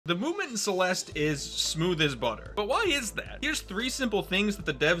The movement in Celeste is smooth as butter. But why is that? Here's 3 simple things that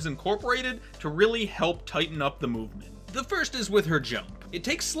the devs incorporated to really help tighten up the movement. The first is with her jump. It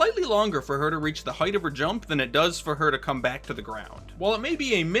takes slightly longer for her to reach the height of her jump than it does for her to come back to the ground. While it may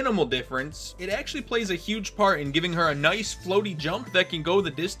be a minimal difference, it actually plays a huge part in giving her a nice floaty jump that can go the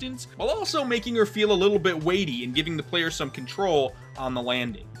distance, while also making her feel a little bit weighty and giving the player some control on the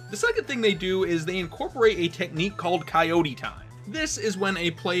landing. The second thing they do is they incorporate a technique called coyote time. This is when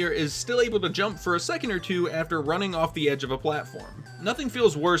a player is still able to jump for a second or two after running off the edge of a platform. Nothing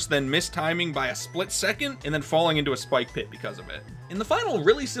feels worse than mistiming by a split second and then falling into a spike pit because of it. And the final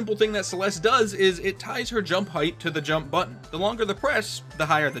really simple thing that Celeste does is it ties her jump height to the jump button. The longer the press, the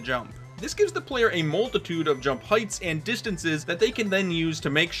higher the jump. This gives the player a multitude of jump heights and distances that they can then use to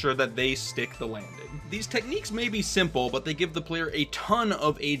make sure that they stick the landing. These techniques may be simple, but they give the player a ton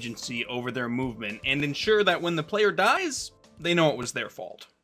of agency over their movement and ensure that when the player dies, they know it was their fault.